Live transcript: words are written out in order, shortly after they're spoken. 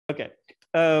Okay.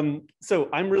 So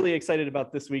I'm really excited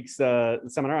about this week's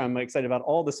seminar. I'm excited about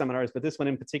all the seminars, but this one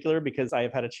in particular because I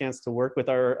have had a chance to work with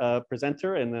our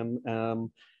presenter, and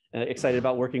I'm excited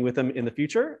about working with him in the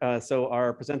future. So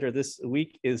our presenter this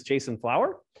week is Jason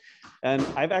Flower. And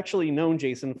I've actually known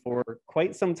Jason for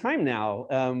quite some time now.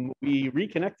 We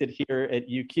reconnected here at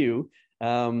UQ,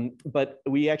 but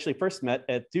we actually first met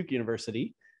at Duke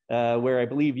University, where I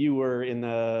believe you were in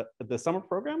the summer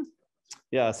program.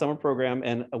 Yeah, summer program.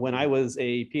 And when I was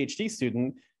a PhD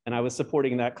student and I was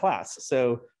supporting that class.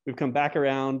 So we've come back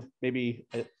around, maybe,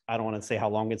 I don't want to say how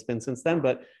long it's been since then,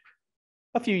 but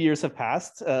a few years have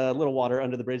passed, a little water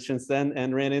under the bridge since then,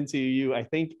 and ran into you, I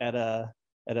think, at a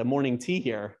morning tea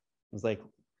here. I was like,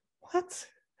 what?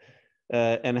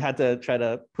 And had to try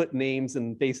to put names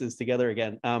and faces together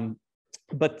again.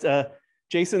 But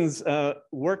Jason's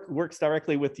works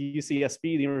directly with UCSB,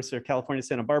 the University of California,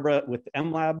 Santa Barbara, with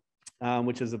emLab,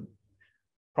 which is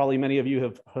probably many of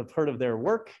you have heard of their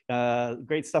work.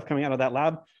 Great stuff coming out of that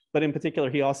lab. But in particular,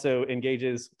 he also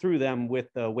engages through them with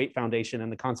the Waite Foundation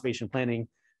and the conservation planning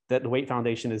that the Waite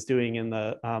Foundation is doing in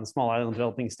the small island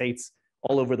developing states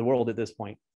all over the world at this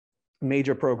point.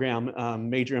 Major program,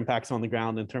 major impacts on the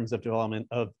ground in terms of development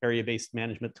of area-based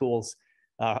management tools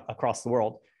across the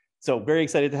world. So very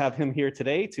excited to have him here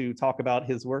today to talk about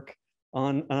his work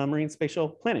on marine spatial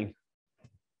planning.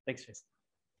 Thanks, Jason.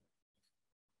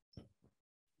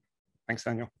 Thanks,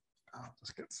 Daniel. I'll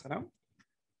just get set up.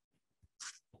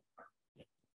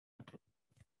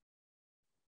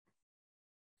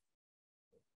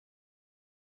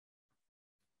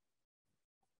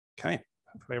 Okay,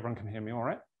 hopefully everyone can hear me all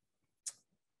right.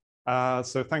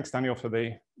 So thanks, Daniel, for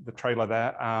the trailer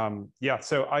there. Yeah,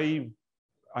 so I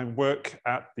work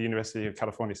at the University of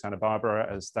California, Santa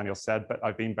Barbara, as Daniel said, but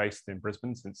I've been based in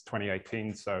Brisbane since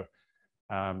 2018. So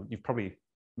you've probably,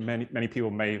 many people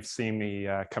may have seen me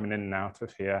coming in and out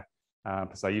of here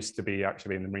because I used to be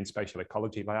actually in the Marine Spatial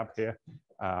Ecology Lab here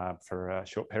for a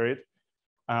short period.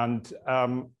 And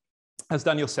as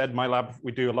Daniel said, my lab,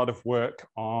 we do a lot of work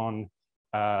on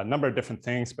a number of different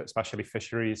things, but especially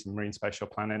fisheries and marine spatial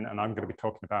planning. And I'm going to be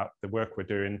talking about the work we're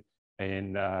doing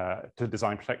to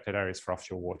design protected areas for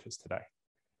offshore waters today.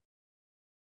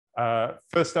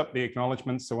 First up, the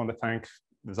acknowledgements. I want to thank,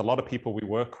 there's a lot of people we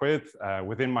work with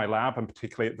within my lab, and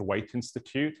particularly at the Waite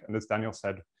Institute. And as Daniel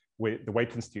said, the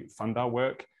Waite Institute fund our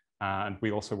work, and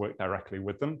we also work directly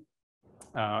with them.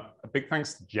 A big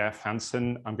thanks to Jeff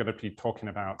Hansen. I'm going to be talking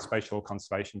about spatial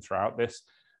conservation throughout this.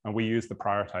 And we use the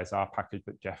Prioritize R package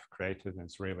that Jeff created, and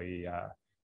it's really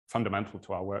fundamental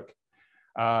to our work.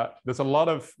 There's a lot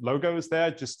of logos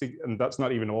there, and that's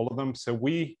not even all of them. So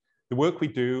the work we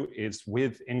do is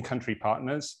with in-country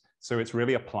partners. So it's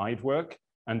really applied work.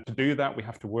 And to do that, we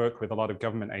have to work with a lot of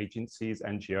government agencies,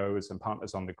 NGOs, and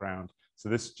partners on the ground. So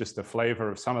this is just a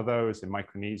flavor of some of those in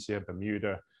Micronesia,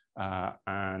 Bermuda,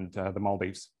 and the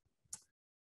Maldives.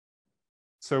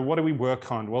 So what do we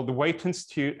work on? Well, the Waite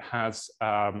Institute has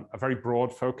a very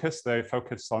broad focus. They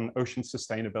focus on ocean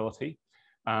sustainability.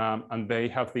 And they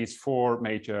have these 4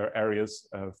 major areas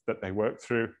that they work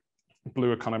through: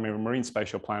 blue economy, marine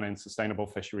spatial planning, sustainable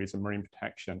fisheries, and marine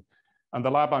protection. And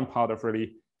the lab I'm part of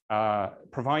really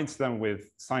provides them with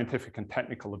scientific and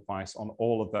technical advice on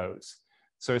all of those.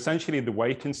 So essentially, the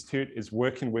Waite Institute is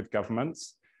working with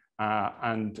governments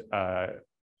and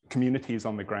communities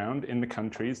on the ground in the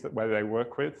countries where they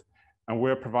work with. And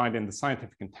we're providing the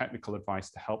scientific and technical advice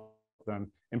to help them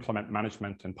implement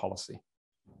management and policy.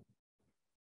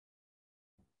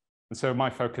 And so my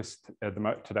focus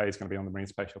today is going to be on the marine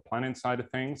spatial planning side of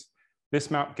things.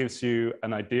 This map gives you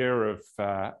an idea of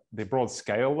the broad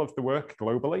scale of the work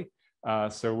globally.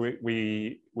 So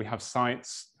we have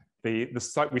sites. The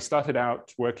site we started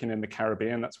out working in the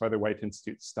Caribbean. That's where the Waite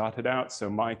Institute started out.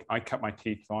 So I cut my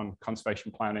teeth on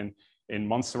conservation planning in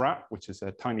Montserrat, which is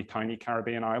a tiny, tiny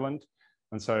Caribbean island.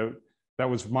 And so that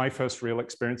was my first real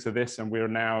experience of this. And we're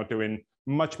now doing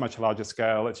much, much larger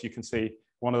scale. As you can see,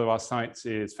 one of our sites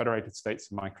is Federated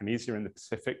States of Micronesia in the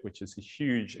Pacific, which is a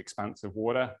huge expanse of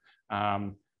water.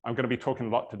 I'm going to be talking a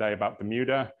lot today about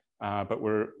Bermuda, but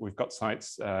we've got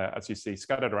sites, as you see,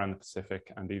 scattered around the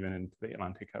Pacific and even into the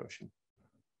Atlantic Ocean.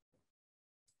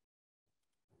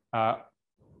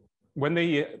 When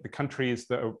the countries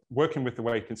that are working with the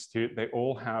Waite Institute, they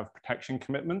all have protection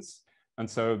commitments. And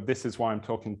so this is why I'm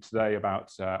talking today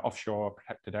about offshore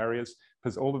protected areas,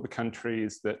 because all of the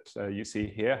countries that you see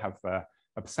here have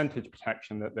a percentage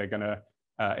protection that they're going to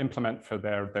implement for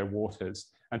their waters.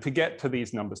 And to get to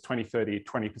these numbers, 20, 30,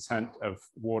 20% of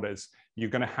waters, you're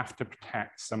going to have to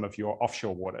protect some of your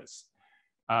offshore waters.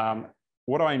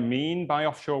 What do I mean by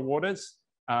offshore waters?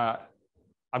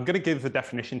 I'm going to give a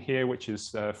definition here, which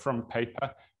is from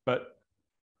paper, but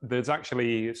there's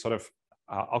actually sort of,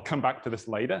 I'll come back to this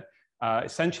later.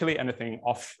 Essentially, anything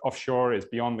offshore is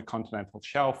beyond the continental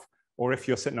shelf, or if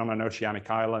you're sitting on an oceanic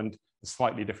island, a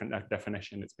slightly different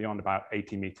definition. It's beyond about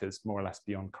 80 meters, more or less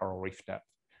beyond coral reef depth.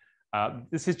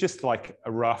 This is just like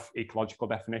a rough ecological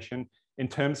definition. In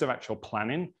terms of actual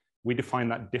planning, we define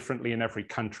that differently in every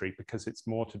country because it's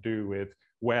more to do with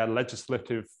where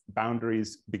legislative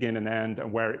boundaries begin and end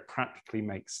and where it practically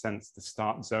makes sense to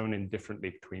start zoning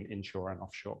differently between inshore and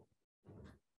offshore.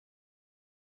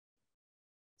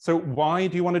 So why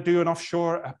do you want to do an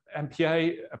offshore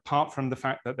MPA, apart from the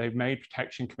fact that they've made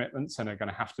protection commitments and are going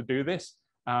to have to do this?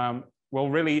 Well,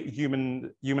 really,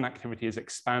 human activity is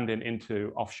expanding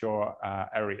into offshore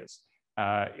areas.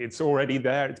 It's already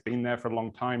there. It's been there for a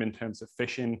long time in terms of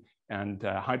fishing and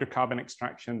hydrocarbon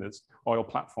extraction. There's oil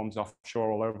platforms offshore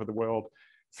all over the world.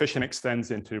 Fishing extends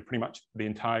into pretty much the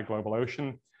entire global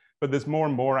ocean. But there's more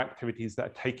and more activities that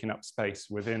are taking up space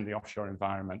within the offshore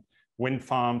environment. Wind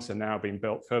farms are now being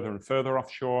built further and further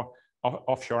offshore.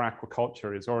 Offshore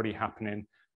aquaculture is already happening.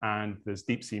 And there's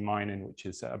deep sea mining, which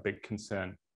is a big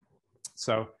concern.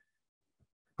 So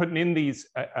putting in these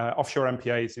offshore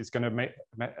MPAs is going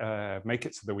to make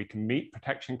it so that we can meet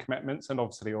protection commitments and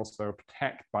obviously also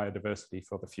protect biodiversity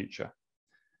for the future.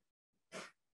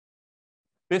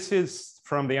 This is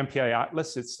from the MPA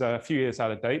Atlas. It's a few years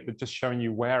out of date, but just showing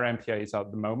you where MPAs are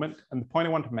at the moment. And the point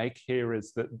I want to make here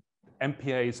is that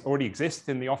MPAs already exist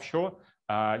in the offshore.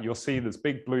 You'll see there's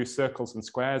big blue circles and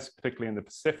squares, particularly in the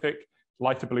Pacific.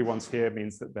 Lighter blue ones here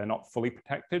means that they're not fully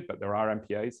protected, but there are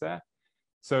MPAs there.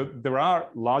 So there are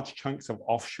large chunks of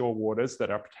offshore waters that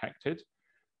are protected.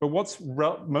 But what's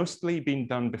mostly been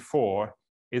done before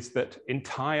is that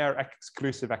entire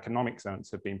exclusive economic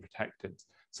zones have been protected.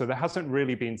 So there hasn't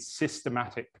really been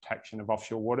systematic protection of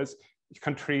offshore waters.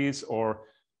 Countries, or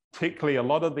particularly a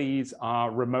lot of these,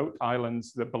 are remote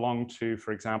islands that belong to,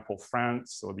 for example,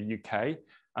 France or the UK.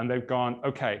 And they've gone,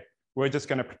 okay, we're just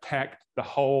going to protect the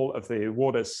whole of the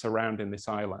waters surrounding this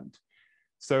island.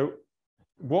 So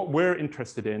what we're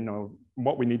interested in, or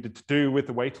what we needed to do with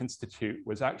the Waite Institute,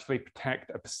 was actually protect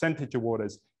a percentage of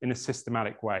waters in a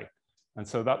systematic way. And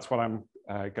so that's what I'm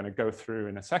going to go through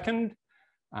in a second.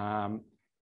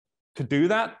 To do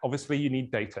that, obviously, you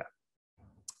need data.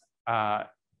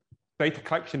 Data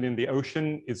collection in the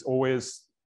ocean is always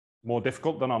more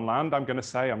difficult than on land, I'm going to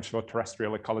say. I'm sure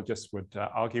terrestrial ecologists would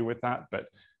argue with that. But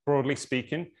broadly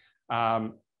speaking,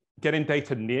 getting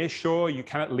data near shore, you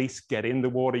can at least get in the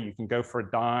water. You can go for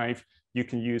a dive. You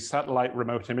can use satellite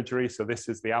remote imagery. So this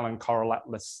is the Allen Coral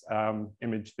Atlas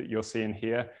image that you're seeing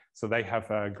here. So they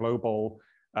have a global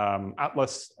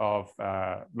atlas of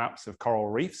maps of coral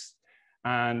reefs.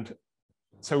 And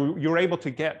so you're able to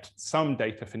get some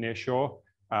data for near shore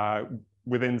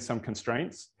within some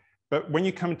constraints. But when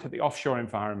you come to the offshore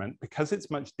environment, because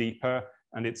it's much deeper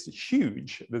and it's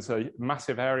huge, there's a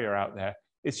massive area out there,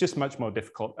 it's just much more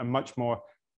difficult and much more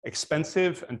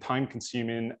expensive and time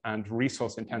consuming and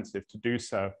resource intensive to do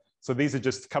so. So these are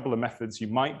just a couple of methods you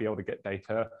might be able to get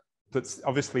data. That's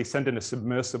obviously sending a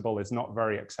submersible is not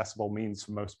very accessible means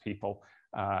for most people.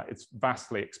 It's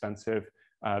vastly expensive.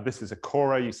 This is a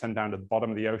Cora you send down to the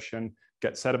bottom of the ocean,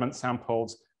 get sediment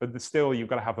samples, but still you've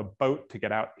got to have a boat to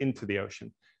get out into the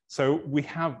ocean. So we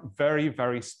have very,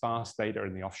 very sparse data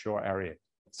in the offshore area.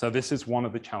 So this is one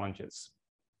of the challenges.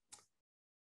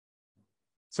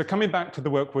 So coming back to the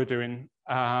work we're doing,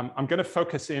 I'm going to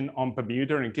focus in on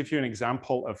Bermuda and give you an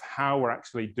example of how we're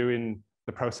actually doing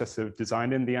the process of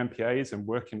designing the MPAs and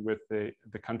working with the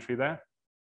country there.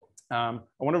 I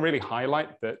want to really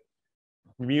highlight that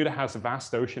Bermuda has a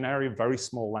vast ocean area, very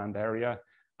small land area.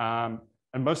 And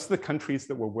most of the countries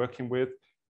that we're working with,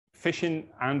 fishing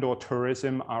and or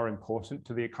tourism are important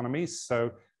to the economies.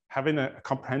 So having a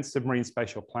comprehensive marine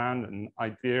spatial plan and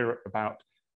idea about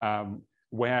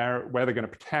where they're going to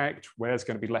protect, where's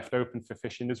going to be left open for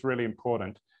fishing is really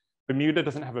important. Bermuda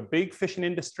doesn't have a big fishing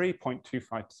industry,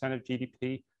 0.25% of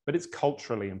GDP, but it's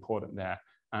culturally important there.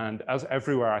 And as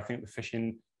everywhere, I think the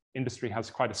fishing industry has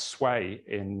quite a sway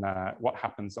in what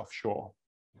happens offshore.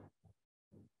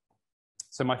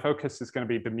 So my focus is going to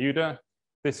be Bermuda.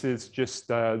 This is just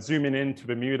zooming into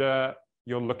Bermuda.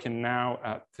 You're looking now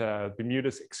at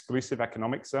Bermuda's exclusive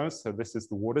economic zones. So this is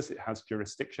the waters it has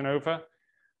jurisdiction over.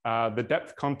 The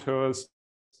depth contours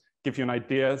give you an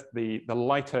idea. The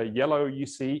lighter yellow you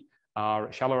see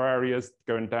are shallow areas.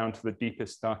 Going down to the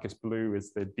deepest, darkest blue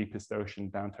is the deepest ocean,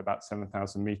 down to about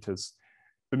 7,000 meters.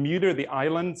 Bermuda, the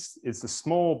islands, is the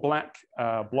small black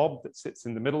blob that sits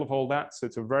in the middle of all that. So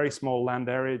it's a very small land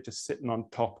area just sitting on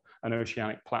top an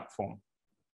oceanic platform.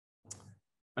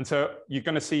 And so you're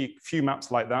going to see a few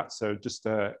maps like that. So just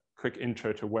a quick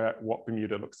intro to what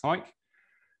Bermuda looks like.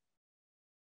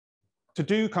 To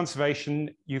do conservation,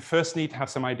 you first need to have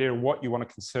some idea of what you want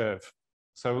to conserve.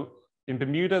 So in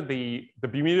Bermuda, the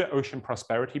Bermuda Ocean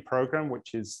Prosperity Program,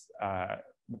 which is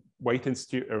Waite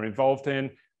Institute are involved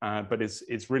in, but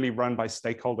is really run by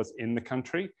stakeholders in the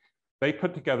country. They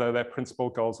put together their principal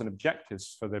goals and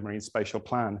objectives for the Marine Spatial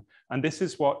Plan. And this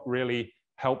is what really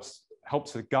helps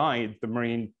to guide the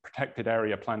marine protected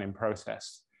area planning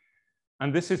process.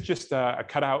 And this is just a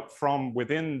cutout from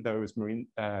within those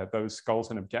goals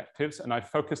and objectives. And I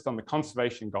focused on the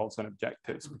conservation goals and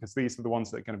objectives because these are the ones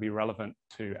that are going to be relevant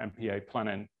to MPA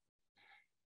planning.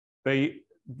 They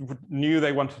knew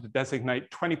they wanted to designate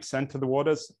 20% of the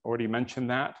waters, already mentioned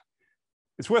that.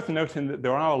 It's worth noting that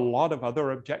there are a lot of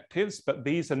other objectives, but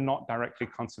these are not directly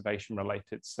conservation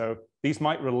related. So these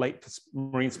might relate to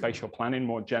marine spatial planning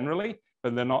more generally,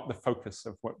 but they're not the focus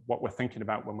of what we're thinking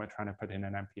about when we're trying to put in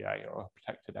an MPA or a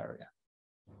protected area.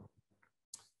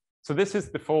 So this is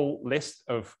the full list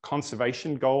of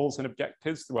conservation goals and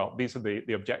objectives. Well, these are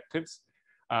the objectives.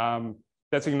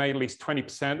 Designate at least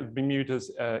 20% of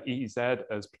Bermuda's EEZ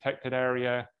as protected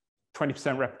area,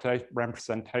 20%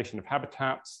 representation of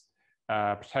habitats,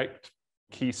 protect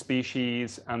key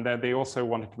species, and then they also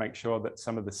wanted to make sure that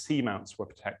some of the seamounts were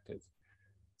protected.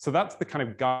 So that's the kind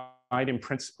of guiding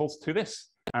principles to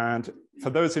this. And for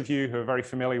those of you who are very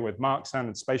familiar with marksand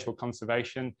and spatial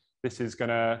conservation, this is going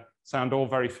to sound all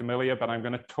very familiar, but I'm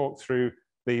going to talk through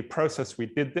the process we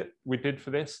did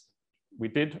for this. We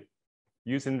did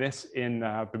using this in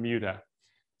Bermuda.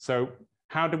 So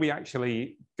how do we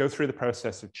actually go through the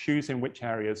process of choosing which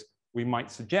areas we might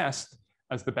suggest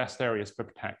as the best areas for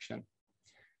protection?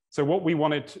 So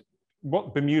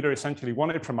what Bermuda essentially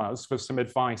wanted from us was some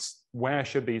advice, where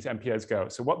should these MPAs go?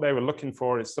 So what they were looking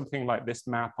for is something like this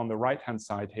map on the right-hand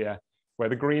side here, where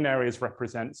the green areas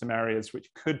represent some areas which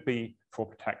could be for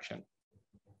protection.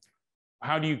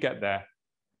 How do you get there?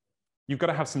 You've got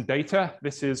to have some data.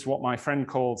 This is what my friend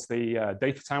calls the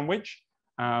data sandwich.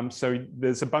 So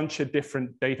there's a bunch of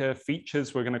different data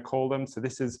features, we're going to call them. So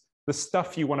this is the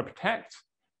stuff you want to protect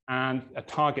and a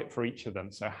target for each of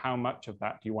them. So how much of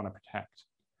that do you want to protect?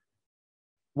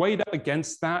 Weighed up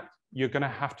against that, you're going to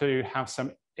have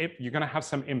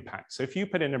some impact. So if you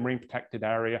put in a marine protected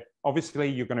area, obviously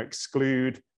you're going to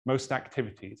exclude most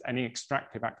activities, any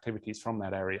extractive activities from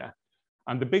that area.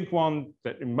 And the big one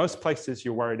that in most places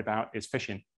you're worried about is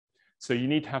fishing. So you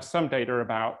need to have some data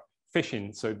about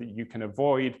fishing so that you can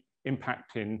avoid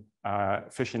impacting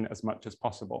fishing as much as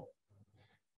possible.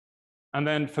 And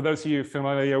then for those of you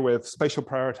familiar with spatial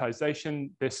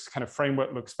prioritization, this kind of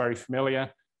framework looks very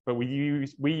familiar, but we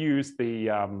use the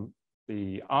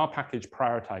R package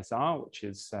prioritize R, which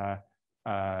is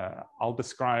I'll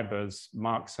describe as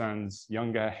Marksand's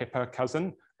younger, hipper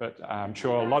cousin, but I'm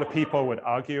sure a lot of people would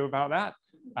argue about that.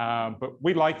 But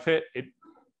we liked it.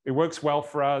 It works well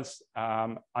for us.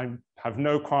 I have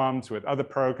no qualms with other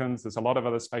programs. There's a lot of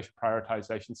other spatial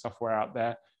prioritization software out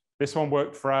there. This one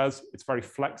worked for us. It's very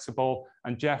flexible.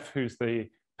 And Jeff, who's the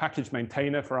package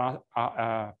maintainer for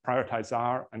our Prioritize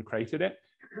R and created it,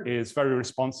 is very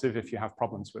responsive if you have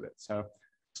problems with it. So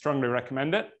strongly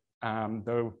recommend it,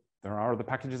 though there are other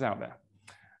packages out there.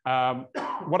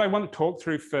 What I want to talk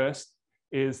through first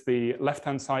is the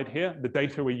left-hand side here, the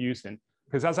data we're using.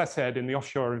 Because as I said, in the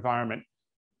offshore environment,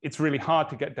 it's really hard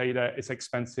to get data, it's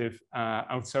expensive,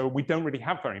 and so we don't really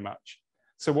have very much.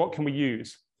 So what can we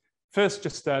use? First,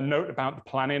 just a note about the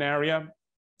planning area.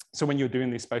 So when you're doing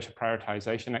these spatial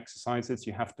prioritization exercises,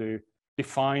 you have to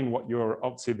define what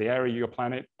obviously the area you're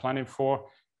planning for.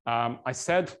 I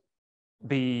said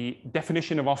the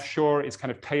definition of offshore is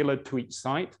kind of tailored to each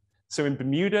site. So in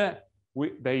Bermuda,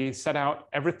 they set out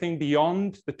everything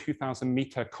beyond the 2,000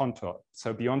 meter contour.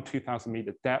 So beyond 2,000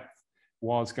 meter depth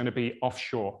was going to be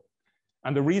offshore.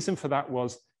 And the reason for that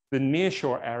was the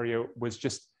nearshore area was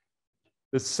just,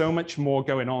 there's so much more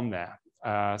going on there.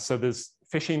 So there's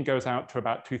fishing goes out to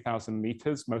about 2,000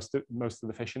 meters, most of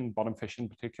the fishing, bottom fishing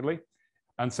particularly.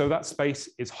 And so that space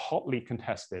is hotly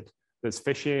contested. There's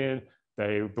fishing,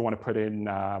 they want to put in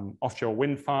offshore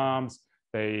wind farms,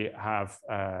 they have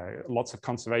lots of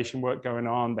conservation work going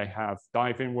on, they have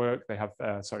diving work, they have,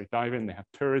 diving, they have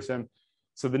tourism.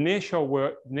 So the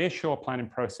nearshore planning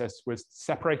process was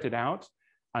separated out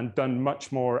and done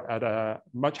much more at a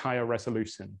much higher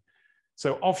resolution.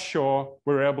 So offshore,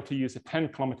 we're able to use a 10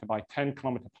 kilometer by 10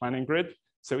 kilometer planning grid.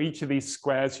 So each of these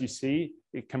squares you see,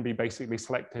 it can be basically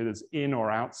selected as in or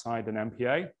outside an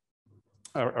MPA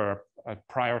or a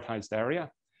prioritized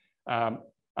area.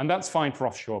 And And that's fine for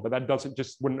offshore, but that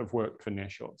just wouldn't have worked for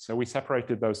nearshore. So we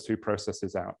separated those two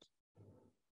processes out.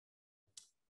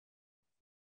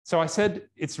 So I said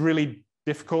it's really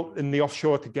difficult in the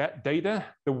offshore to get data.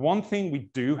 The one thing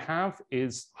we do have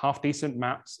is half-decent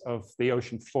maps of the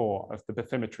ocean floor, of the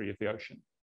bathymetry of the ocean.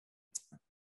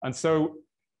 And so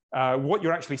what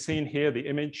you're actually seeing here, the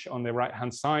image on the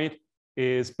right-hand side,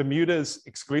 is Bermuda's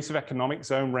exclusive economic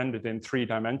zone rendered in 3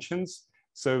 dimensions.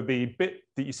 So the bit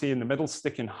that you see in the middle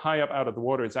sticking high up out of the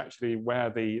water is actually where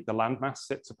the landmass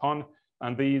sits upon.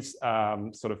 And these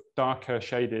sort of darker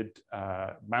shaded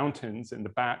mountains in the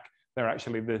back, they're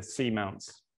actually the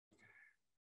seamounts.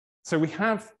 So we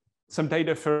have some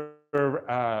data for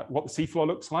what the seafloor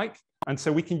looks like. And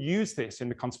so we can use this in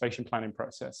the conservation planning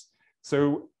process.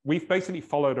 So we've basically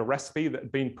followed a recipe that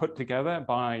had been put together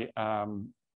by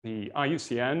the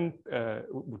IUCN.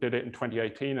 We did it in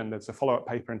 2018, and there's a follow-up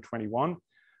paper in 21.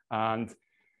 And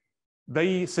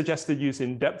they suggested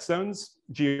using depth zones,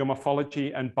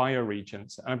 geomorphology, and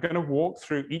bioregions. And I'm going to walk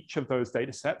through each of those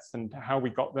data sets and how we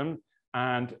got them.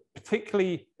 And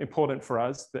particularly important for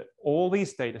us that all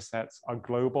these data sets are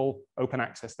global open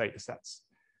access data sets.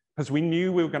 Because we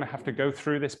knew we were going to have to go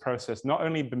through this process, not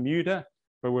only Bermuda,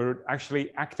 but we're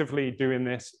actually actively doing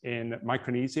this in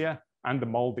Micronesia and the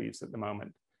Maldives at the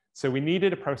moment. So we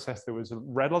needed a process that was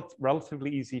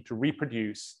relatively easy to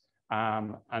reproduce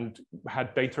and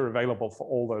had data available for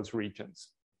all those regions.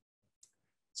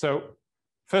 So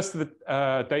first of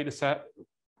the data set,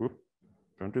 whoop,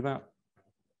 don't do that.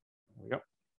 There we go.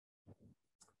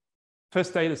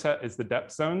 First data set is the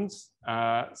depth zones.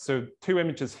 So 2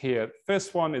 images here.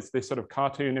 First one is this sort of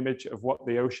cartoon image of what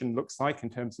the ocean looks like in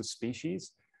terms of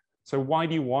species. So why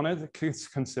do you want to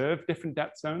conserve different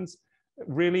depth zones?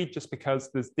 Really just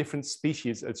because there's different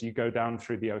species as you go down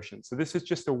through the ocean. So this is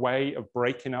just a way of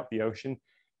breaking up the ocean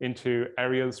into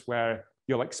areas where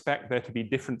you'll expect there to be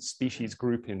different species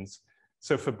groupings.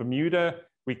 So for Bermuda,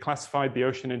 we classified the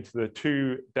ocean into the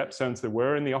 2 depth zones that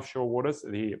were in the offshore waters,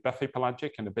 the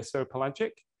bathypelagic and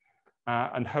abyssopelagic,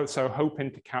 and so hoping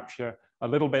to capture a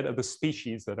little bit of the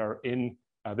species that are in,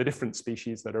 the different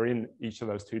species that are in each of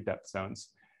those 2 depth zones.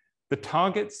 The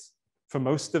targets for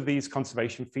most of these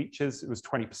conservation features, it was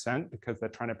 20% because they're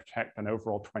trying to protect an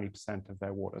overall 20% of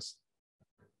their waters.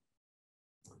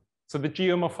 So the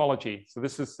geomorphology. So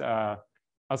this is,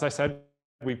 as I said,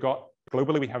 we've got,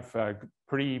 globally, we have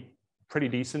pretty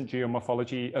decent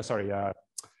geomorphology,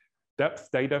 depth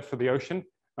data for the ocean.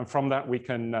 And from that, we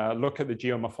can look at the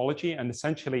geomorphology and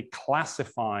essentially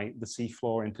classify the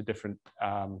seafloor into different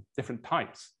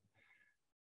types.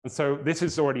 And so this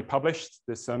is already published.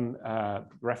 There's some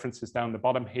references down the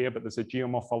bottom here, but there's a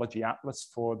geomorphology atlas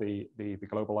for the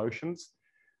global oceans.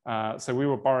 So we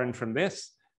were borrowing from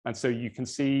this. And so you can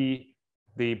see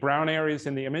the brown areas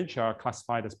in the image are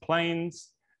classified as plains.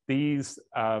 These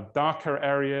darker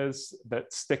areas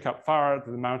that stick up far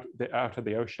out of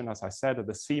the ocean, as I said, are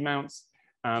the seamounts.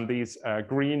 And these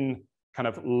green kind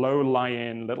of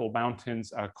low-lying little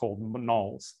mountains are called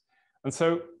knolls. And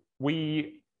so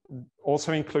we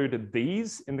also included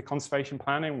these in the conservation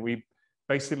planning. We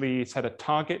basically set a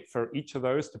target for each of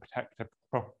those to protect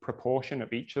a proportion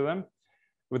of each of them,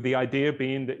 with the idea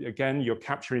being that, again, you're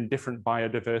capturing different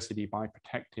biodiversity by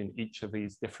protecting each of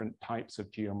these different types of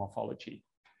geomorphology.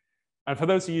 And for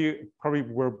those of you probably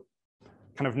were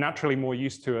kind of naturally more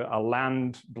used to a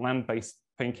land-based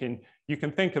thinking, you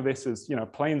can think of this as,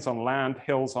 plains on land,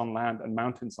 hills on land, and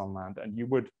mountains on land. And you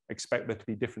would expect there to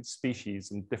be different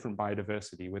species and different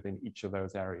biodiversity within each of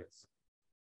those areas.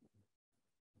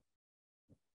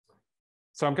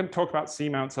 So I'm going to talk about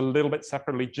seamounts a little bit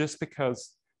separately, just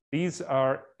because these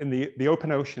are, in the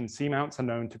open ocean, seamounts are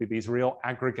known to be these real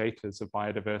aggregators of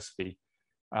biodiversity.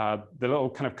 The little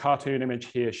kind of cartoon image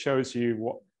here shows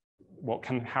you what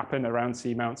can happen around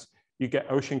seamounts. You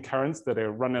get ocean currents that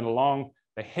are running along,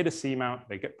 they hit a seamount,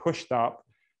 they get pushed up,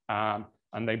 and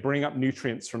they bring up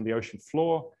nutrients from the ocean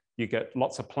floor. You get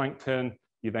lots of plankton,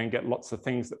 you then get lots of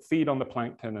things that feed on the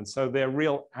plankton, and so they're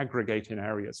real aggregating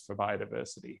areas for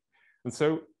biodiversity. And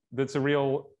so there's a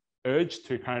real urge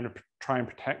to kind of try and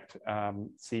protect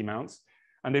seamounts.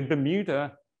 And in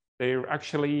Bermuda, they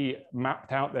actually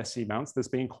mapped out their seamounts. There's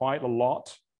been quite a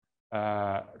lot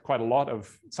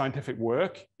of scientific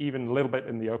work, even a little bit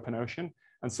in the open ocean.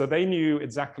 And so they knew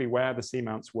exactly where the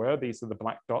seamounts were. These are the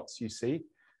black dots you see.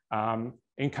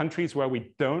 In countries where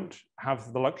we don't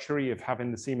have the luxury of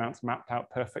having the seamounts mapped out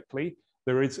perfectly,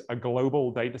 there is a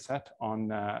global data set on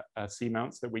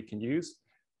seamounts that we can use.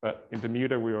 But in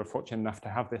Bermuda, we were fortunate enough to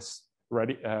have this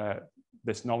ready,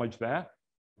 this knowledge there.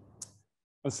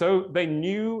 And so they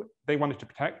knew they wanted to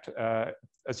protect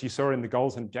as you saw in the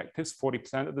goals and objectives,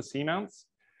 40% of the seamounts.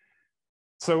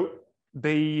 So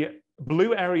the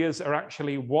blue areas are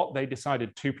actually what they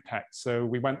decided to protect. So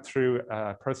we went through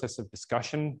a process of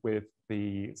discussion with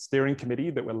the steering committee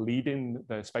that were leading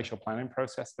the spatial planning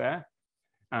process there.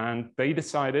 And they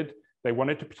decided they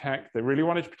wanted to protect, they really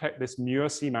wanted to protect this Muir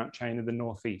seamount chain in the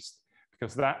Northeast,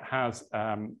 because that has,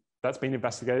 that's been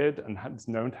investigated and is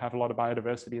known to have a lot of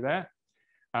biodiversity there.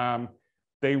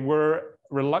 They were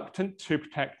reluctant to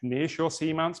protect nearshore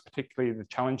seamounts, particularly the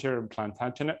Challenger and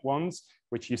Plantagenet ones,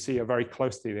 which you see are very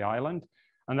close to the island.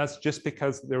 And that's just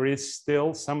because there is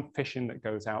still some fishing that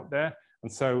goes out there.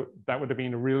 And so that would have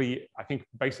been a really, I think,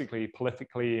 basically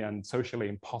politically and socially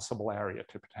impossible area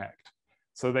to protect.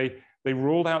 So they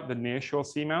ruled out the nearshore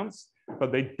seamounts,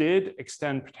 but they did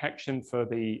extend protection for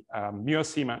the Muir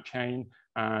seamount chain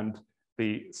and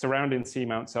the surrounding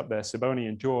seamounts up there, Siboney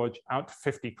and George, out to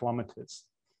 50 kilometers.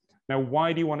 Now,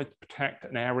 why do you want to protect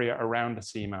an area around a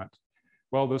seamount?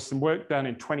 Well, there's some work done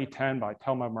in 2010 by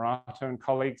Telmo Morato and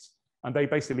colleagues, and they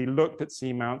basically looked at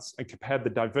seamounts and compared the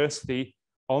diversity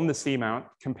on the seamount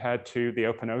compared to the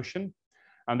open ocean.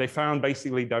 And they found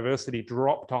basically diversity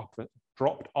dropped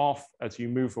off as you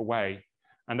move away.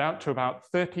 And out to about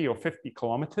 30 or 50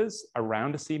 kilometers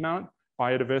around a seamount,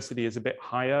 biodiversity is a bit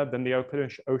higher than the open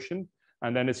ocean.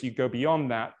 And then as you go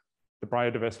beyond that, the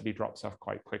biodiversity drops off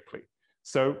quite quickly.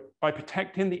 So by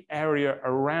protecting the area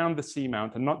around the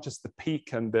seamount and not just the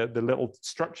peak and the little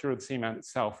structure of the seamount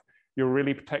itself, you're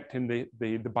really protecting the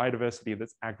biodiversity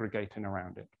that's aggregating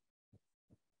around it.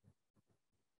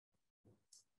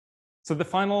 So the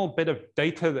final bit of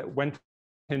data that went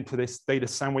into this data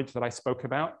sandwich that I spoke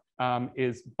about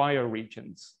is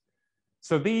bioregions.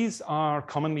 So these are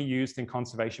commonly used in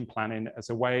conservation planning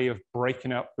as a way of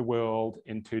breaking up the world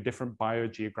into different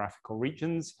biogeographical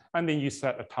regions. And then you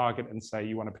set a target and say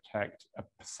you want to protect a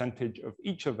percentage of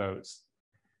each of those.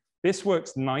 This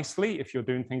works nicely if you're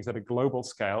doing things at a global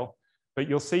scale, but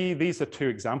you'll see these are two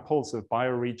examples of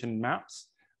bioregion maps.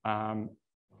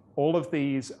 All of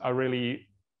these are really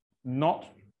not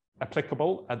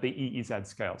applicable at the EEZ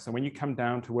scale. So when you come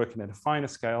down to working at a finer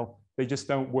scale, they just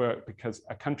don't work because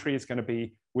a country is going to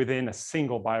be within a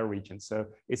single bioregion. So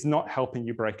it's not helping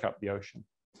you break up the ocean.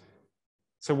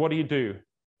 So what do?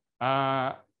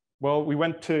 Well, we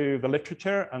went to the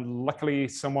literature, and luckily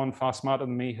someone far smarter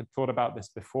than me had thought about this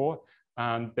before.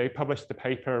 And they published a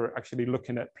paper actually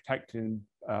looking at protecting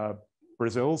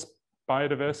Brazil's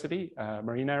biodiversity,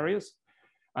 marine areas.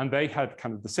 And they had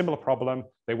kind of the similar problem.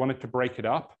 They wanted to break it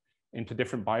up into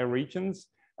different bioregions.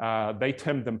 They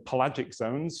termed them pelagic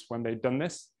zones when they'd done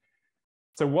this.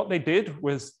 So what they did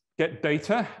was get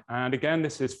data. And again,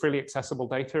 this is freely accessible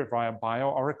data via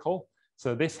BioOracle.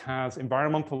 So this has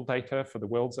environmental data for the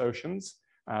world's oceans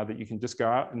that you can just go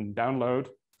out and download.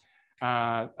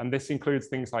 And this includes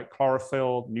things like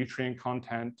chlorophyll, nutrient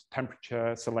content,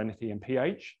 temperature, salinity, and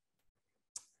pH.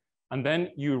 And then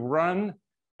you run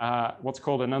what's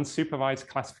called an unsupervised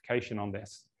classification on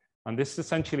this. And this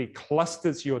essentially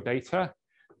clusters your data.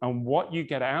 And what you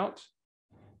get out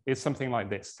is something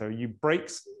like this. So you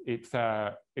pulls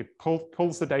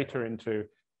the data into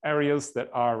areas that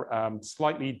are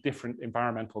slightly different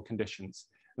environmental conditions.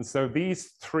 And so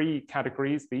these three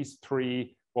categories, these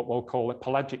three, what we'll call it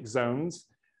pelagic zones,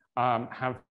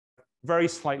 have very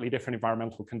slightly different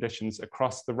environmental conditions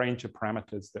across the range of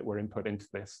parameters that were input into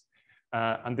this.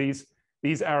 And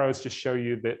these arrows just show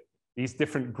you that these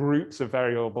different groups of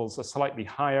variables are slightly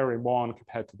higher in one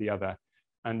compared to the other.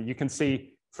 And you can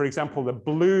see, for example,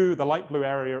 the light blue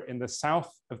area in the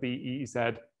south of the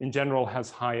EEZ in general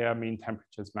has higher mean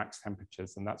temperatures, max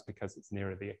temperatures, and that's because it's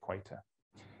nearer the equator.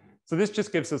 So this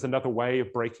just gives us another way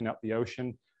of breaking up the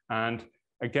ocean. And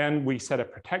again, we set a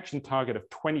protection target of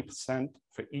 20%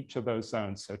 for each of those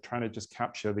zones. So trying to just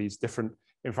capture these different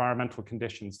environmental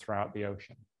conditions throughout the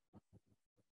ocean.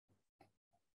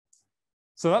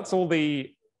 So that's all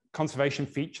the conservation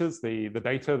features, the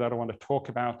data that I want to talk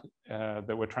about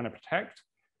that we're trying to protect.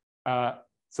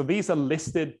 So these are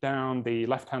listed down the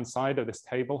left-hand side of this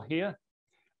table here.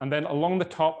 And then along the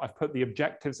top, I've put the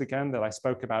objectives again that I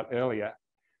spoke about earlier.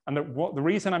 And the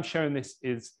reason I'm showing this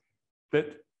is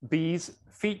that these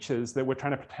features that we're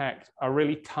trying to protect are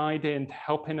really tied in to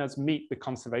helping us meet the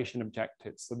conservation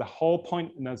objectives. So the whole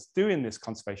point in us doing this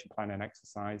conservation planning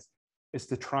exercise is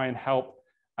to try and help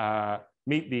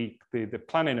meet the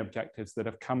planning objectives that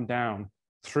have come down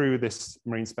through this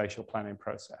marine spatial planning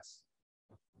process.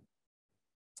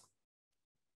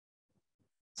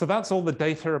 So that's all the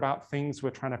data about things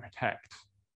we're trying to protect.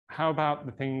 How about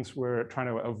the things we're trying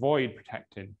to avoid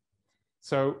protecting?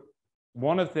 So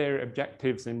one of their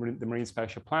objectives in the Marine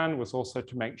Spatial Plan was also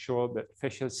to make sure that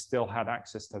fishers still had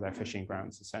access to their fishing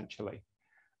grounds, essentially.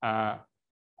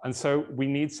 And so we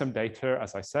need some data,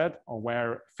 as I said, on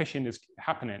where fishing is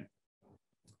happening.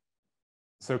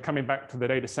 So coming back to the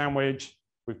data sandwich,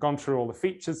 we've gone through all the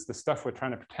features, the stuff we're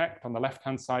trying to protect on the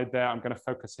left-hand side there. I'm going to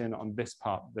focus in on this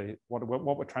part,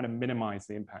 what we're trying to minimize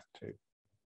the impact to.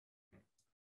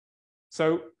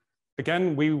 So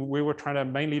again, we were trying to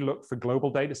mainly look for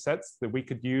global data sets that we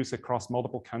could use across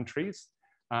multiple countries.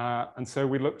 And so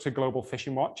we looked to Global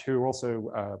Fishing Watch, who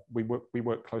also we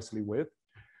work closely with.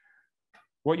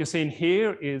 What you're seeing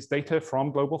here is data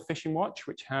from Global Fishing Watch,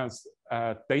 which has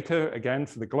data, again,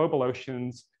 for the global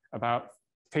oceans about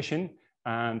fishing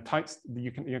and types.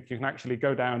 You can actually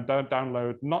go down,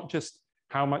 download not just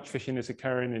how much fishing is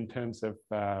occurring in terms of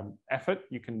effort.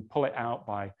 You can pull it out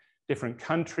by different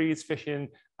countries fishing,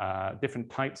 different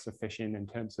types of fishing in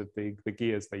terms of the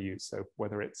gears they use. So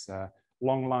whether it's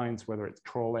long lines, whether it's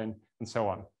trawling, and so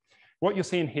on. What you're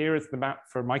seeing here is the map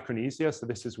for Micronesia. So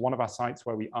this is one of our sites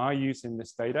where we are using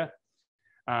this data.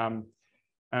 And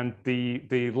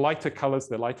the lighter colors,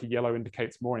 the lighter yellow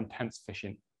indicates more intense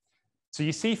fishing. So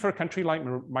you see for a country like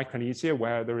Micronesia,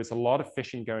 where there is a lot of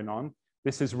fishing going on,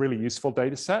 this is a really useful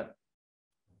data set.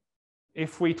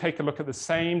 If we take a look at the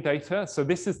same data, so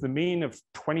this is the mean of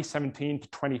 2017 to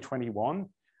 2021.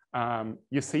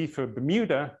 You see for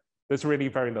Bermuda, there's really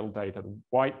very little data, the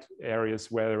white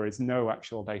areas where there is no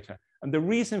actual data. And the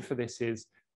reason for this is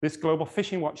this Global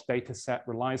Fishing Watch data set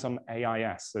relies on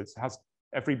AIS. So it has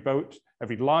every boat,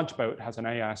 every large boat has an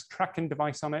AIS tracking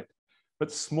device on it,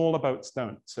 but smaller boats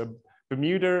don't. So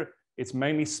Bermuda, it's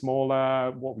mainly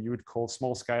smaller, what you would call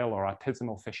small scale or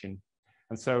artisanal fishing.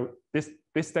 And so this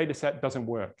data set doesn't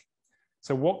work.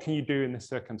 So what can you do in this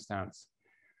circumstance?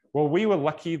 Well, we were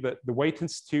lucky that the Waite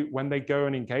Institute, when they go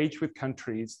and engage with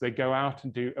countries, they go out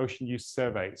and do ocean use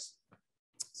surveys.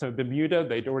 So Bermuda,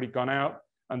 they'd already gone out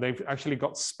and they've actually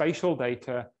got spatial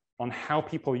data on how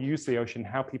people use the ocean,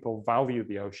 how people value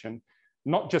the ocean,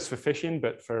 not just for fishing,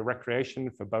 but for recreation,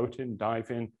 for boating,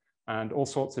 diving, and all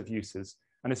sorts of uses.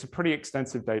 And it's a pretty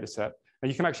extensive data set.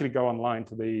 And you can actually go online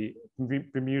to the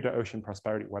Bermuda Ocean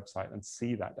Prosperity website and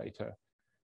see that data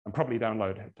and probably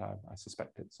download it. I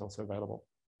suspect it's also available.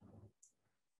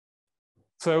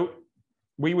 So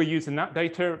we were using that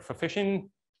data for fishing.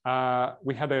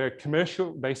 We had a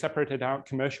commercial, they separated out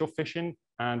commercial fishing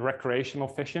and recreational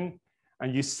fishing.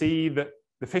 And you see that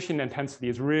the fishing intensity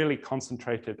is really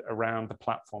concentrated around the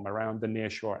platform, around the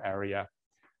nearshore area.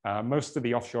 Most of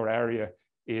the offshore area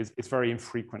is very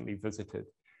infrequently visited.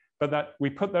 But that we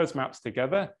put those maps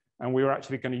together and we were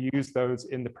actually going to use those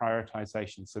in the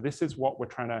prioritization. So this is what we're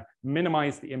trying to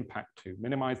minimize the impact to,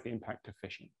 minimize the impact of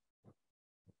fishing.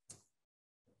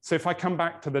 So if I come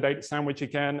back to the data sandwich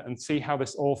again and see how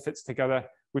this all fits together,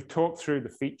 we've talked through the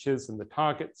features and the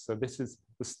targets. So this is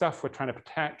the stuff we're trying to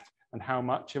protect and how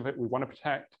much of it we want to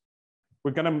protect.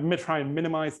 We're going to try and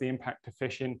minimize the impact of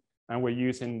fishing, and we're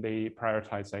using the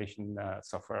prioritization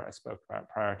software I spoke about,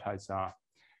 PrioritizeR.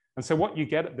 And so what you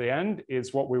get at the end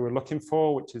is what we were looking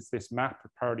for, which is this map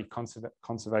of priority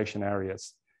conservation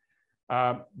areas.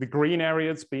 The green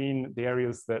areas being the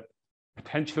areas that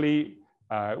potentially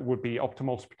would be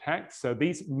optimal to protect. So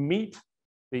these meet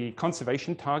the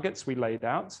conservation targets we laid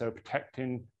out. So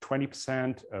protecting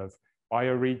 20% of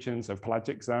bioregions, of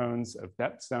pelagic zones, of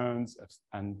depth zones,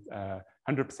 and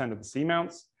 100% of the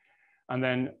seamounts. And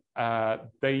then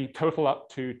they total up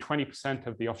to 20%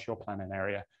 of the offshore planning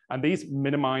area. And these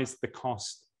minimize the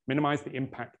cost, minimize the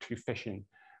impact to fishing.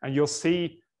 And you'll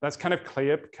see that's kind of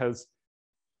clear because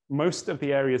most of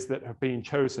the areas that have been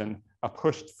chosen are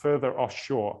pushed further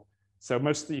offshore. So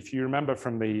mostly, if you remember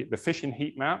from the fishing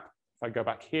heat map, if I go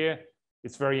back here,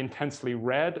 it's very intensely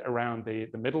red around the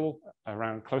middle,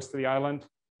 around close to the island.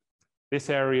 This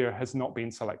area has not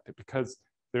been selected because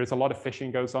there's a lot of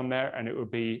fishing goes on there and it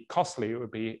would be costly, it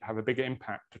would have a bigger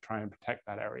impact to try and protect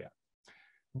that area.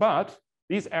 But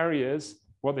these areas,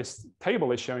 what this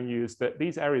table is showing you is that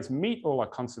these areas meet all our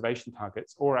conservation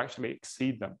targets or actually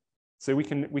exceed them. So we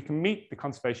can meet the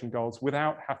conservation goals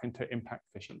without having to impact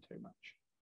fishing too much.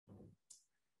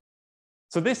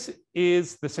 So this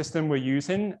is the system we're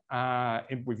using.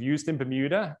 We've used in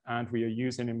Bermuda and we are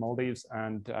using in Maldives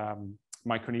and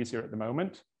Micronesia at the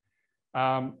moment.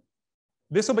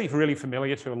 This will be really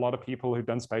familiar to a lot of people who've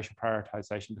done spatial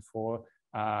prioritization before.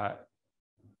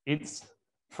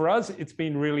 For us, it's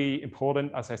been really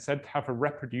important, as I said, to have a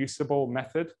reproducible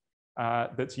method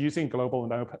that's using global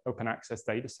and open access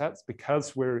data sets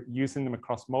because we're using them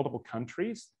across multiple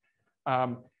countries.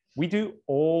 We do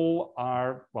all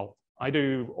our I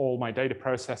do all my data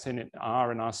processing in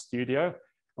R and RStudio.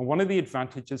 And one of the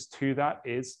advantages to that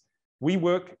is we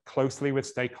work closely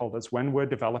with stakeholders when we're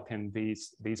developing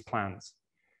these plans.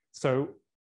 So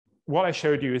what I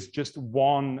showed you is just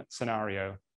one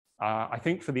scenario. I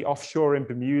think for the offshore in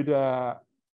Bermuda,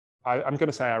 I'm going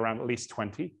to say around at least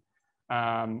 20.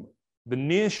 The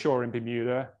nearshore in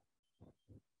Bermuda,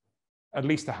 at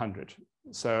least 100.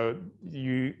 So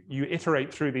you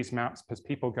iterate through these maps because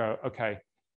people go, okay,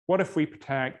 what if we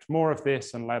protect more of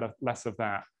this and less of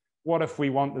that? What if we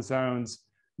want the zones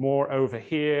more over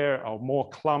here or more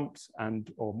clumped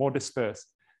or more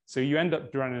dispersed? So you end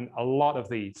up running a lot of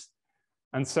these.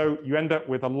 And so you end up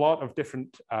with a lot of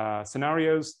different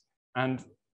scenarios. And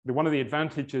one of the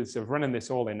advantages of running this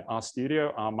all in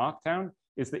RStudio, R Markdown,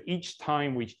 is that each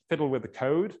time we fiddle with the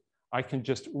code, I can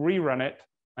just rerun it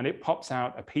and it pops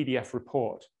out a PDF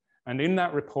report. And in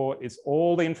that report is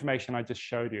all the information I just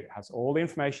showed you. It has all the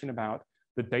information about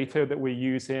the data that we're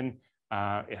using.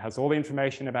 It has all the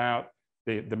information about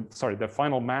the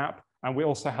final map. And we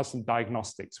also have some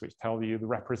diagnostics, which tell you the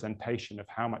representation of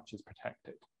how much is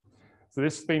protected. So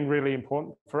this has been really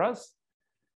important for us.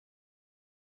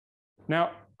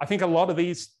 Now, I think a lot of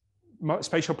these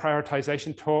spatial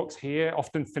prioritization talks here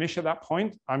often finish at that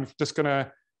point. I'm just going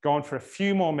to go on for a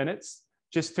few more minutes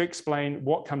just to explain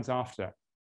what comes after.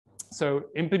 So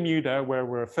in Bermuda, where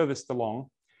we're furthest along,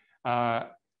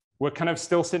 we're kind of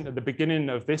still sitting at the beginning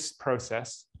of this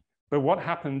process. But what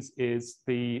happens is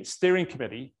the steering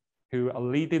committee, who are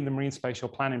leading the marine spatial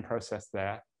planning process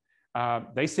there,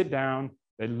 they sit down,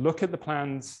 they look at the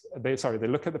plans, they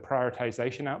look at the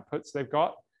prioritization outputs they've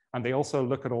got, and they also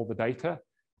look at all the data.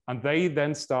 And they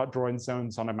then start drawing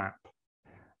zones on a map.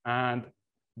 And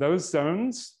those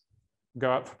zones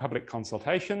go out for public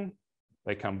consultation.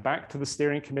 They come back to the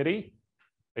steering committee.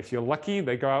 If you're lucky,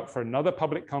 they go out for another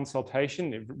public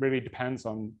consultation. It really depends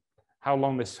on how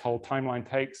long this whole timeline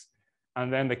takes.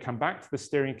 And then they come back to the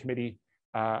steering committee.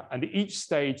 And at each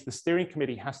stage, the steering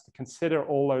committee has to consider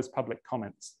all those public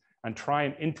comments and try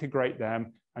and integrate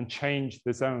them and change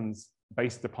the zones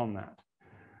based upon that.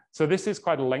 So this is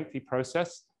quite a lengthy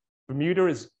process. Bermuda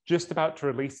is just about to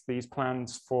release these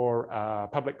plans for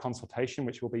public consultation,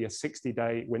 which will be a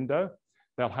 60-day window.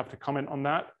 They'll have to comment on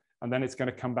that, and then it's going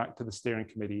to come back to the steering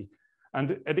committee.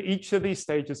 And at each of these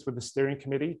stages with the steering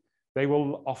committee, they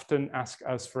will often ask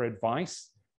us for advice.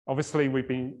 Obviously, we've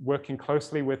been working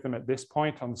closely with them at this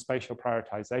point on the spatial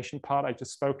prioritization part I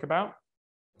just spoke about.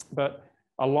 But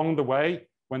along the way,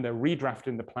 when they're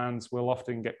redrafting the plans, we'll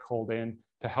often get called in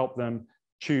to help them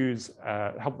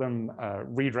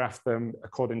redraft them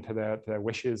according to their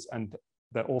wishes, and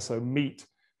that also meet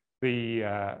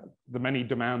the many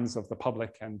demands of the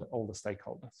public and all the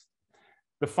stakeholders.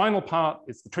 The final part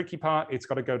is the tricky part. It's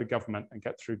got to go to government and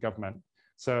get through government.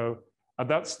 So at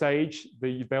that stage,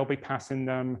 they'll be passing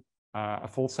them a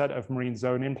full set of marine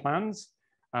zoning plans,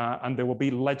 and there will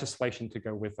be legislation to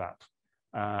go with that.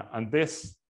 And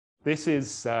this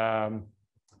is a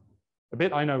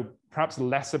bit I know perhaps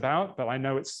less about, but I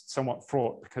know it's somewhat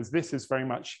fraught because this is very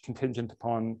much contingent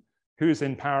upon who's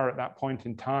in power at that point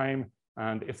in time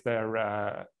and if they've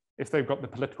got the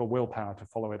political willpower to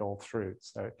follow it all through.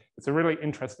 So it's a really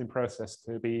interesting process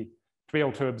to be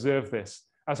able to observe this.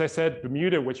 As I said,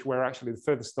 Bermuda, which we're actually the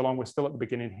furthest along, we're still at the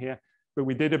beginning here, but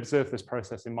we did observe this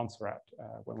process in Montserrat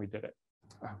when we did it.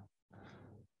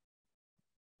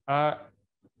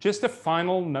 Just a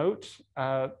final note.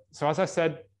 So as I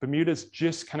said, Bermuda's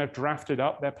just kind of drafted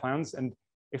up their plans. And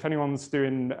if anyone's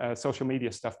doing social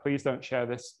media stuff, please don't share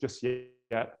this just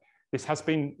yet. This has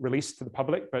been released to the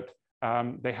public, but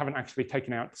they haven't actually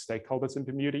taken out the stakeholders in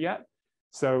Bermuda yet.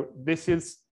 So this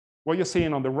is what you're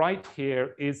seeing on the right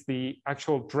here is the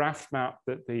actual draft map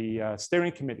that the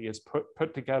steering committee has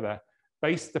put together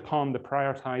based upon the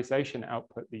prioritization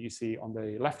output that you see on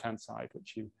the left-hand side,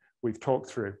 which we've talked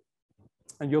through.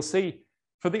 And you'll see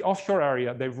for the offshore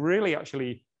area, they've really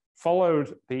actually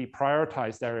followed the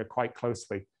prioritized area quite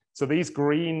closely. So these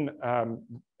green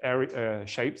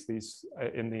shapes, these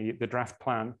in the draft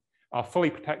plan, are fully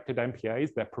protected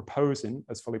MPAs. They're proposing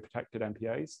as fully protected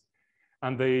MPAs.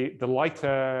 And the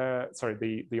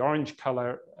orange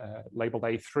color labeled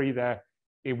A3 there,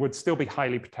 it would still be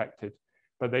highly protected.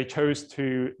 But they chose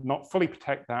to not fully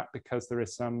protect that because there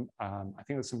is some, I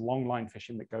think there's some long line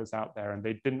fishing that goes out there, and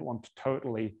they didn't want to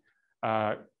totally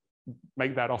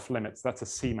make that off limits. That's a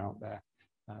seamount there,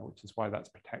 which is why that's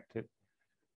protected.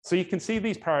 So you can see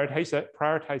these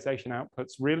prioritization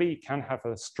outputs really can have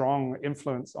a strong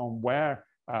influence on where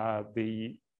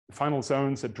the final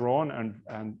zones are drawn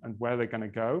and where they're going to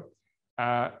go.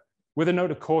 With a note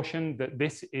of caution that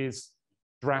this is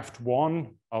draft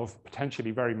one of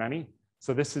potentially very many.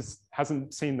 So this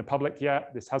hasn't seen the public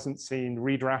yet. This hasn't seen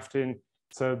redrafting.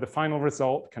 So the final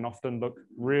result can often look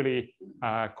really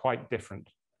quite different.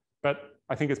 But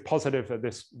I think it's positive at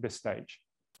this stage.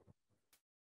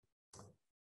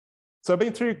 So I've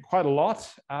been through quite a lot.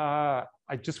 I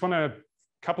just want a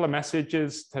couple of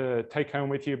messages to take home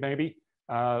with you maybe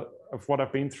of what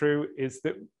I've been through is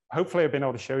that hopefully I've been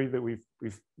able to show you that we've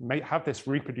have this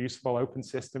reproducible open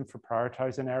system for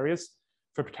prioritizing areas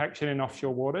for protection in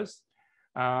offshore waters.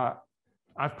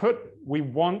 I've put, we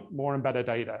want more and better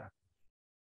data.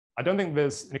 I don't think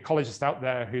there's an ecologist out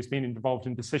there who's been involved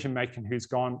in decision-making who's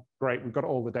gone, great, we've got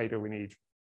all the data we need.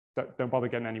 Don't bother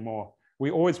getting any more.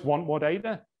 We always want more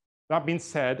data. That being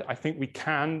said, I think we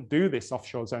can do this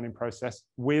offshore zoning process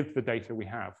with the data we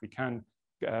have. We can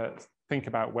think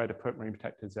about where to put marine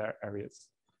protected areas.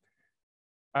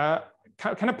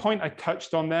 Kind of point I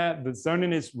touched on there, the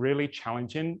zoning is really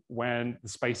challenging when the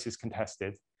space is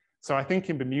contested. So I think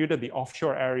in Bermuda, the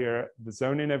offshore area, the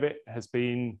zoning of it has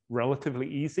been relatively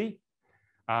easy.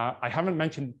 I haven't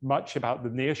mentioned much about the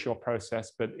nearshore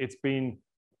process, but it's been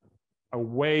a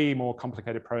way more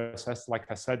complicated process. Like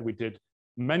I said, we did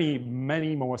many,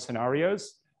 many more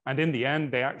scenarios. And in the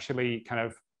end, they actually kind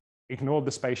of ignored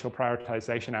the spatial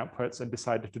prioritization outputs and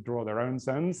decided to draw their own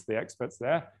zones, the experts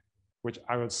there, which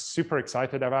I was super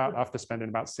excited about after spending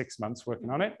about 6 months working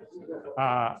on it.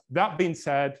 That being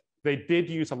said, they did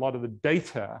use a lot of the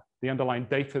data, the underlying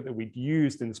data that we'd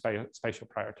used in the spatial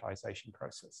prioritization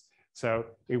process. So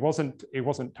it wasn't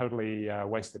totally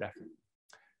wasted effort.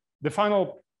 The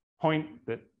final point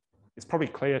that is probably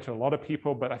clear to a lot of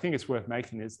people, but I think it's worth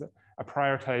making is that a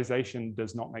prioritization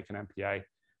does not make an MPA.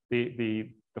 The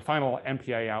final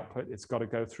MPA output, it's got to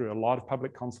go through a lot of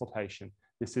public consultation.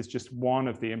 This is just one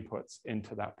of the inputs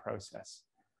into that process.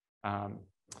 And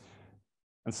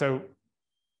so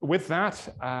with that,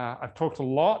 I've talked a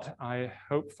lot.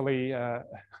 Hopefully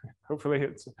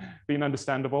it's been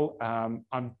understandable. I'm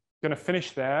going to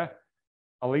finish there.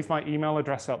 I'll leave my email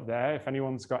address up there. If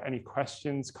anyone's got any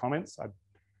questions, comments, I'd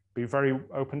be very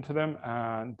open to them.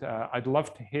 And I'd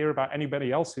love to hear about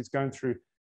anybody else who's going through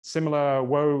similar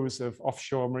woes of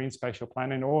offshore marine spatial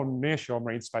planning or nearshore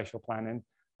marine spatial planning.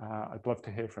 I'd love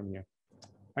to hear from you.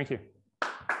 Thank you.